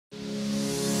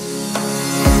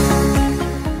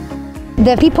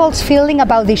The people's feeling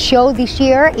about the show this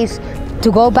year is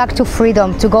to go back to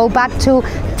freedom, to go back to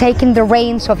taking the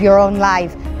reins of your own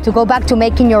life, to go back to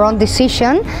making your own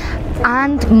decision,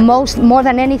 and more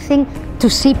than anything, to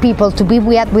see people, to be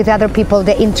with other people,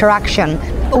 the interaction.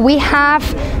 We have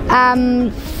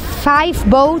 5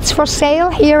 boats for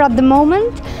sale here at the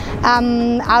moment,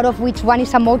 out of which one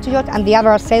is a motor yacht and the other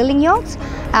are sailing yachts.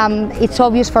 It's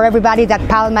obvious for everybody that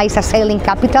Palma is a sailing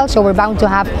capital, so we're bound to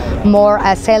have more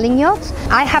sailing yachts.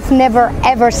 I have never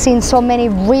ever seen so many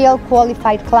real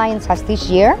qualified clients as this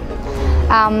year.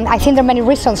 I think there are many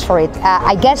reasons for it.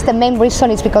 I guess the main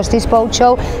reason is because this boat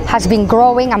show has been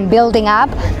growing and building up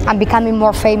and becoming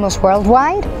more famous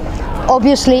worldwide.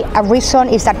 Obviously, a reason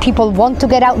is that people want to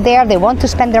get out there, they want to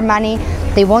spend their money,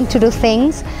 they want to do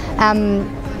things.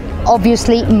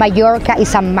 Obviously, Mallorca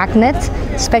is a magnet,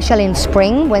 especially in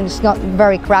spring when it's not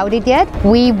very crowded yet.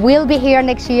 We will be here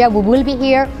next year, we will be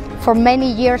here for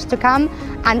many years to come,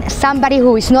 and somebody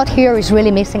who is not here is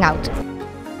really missing out.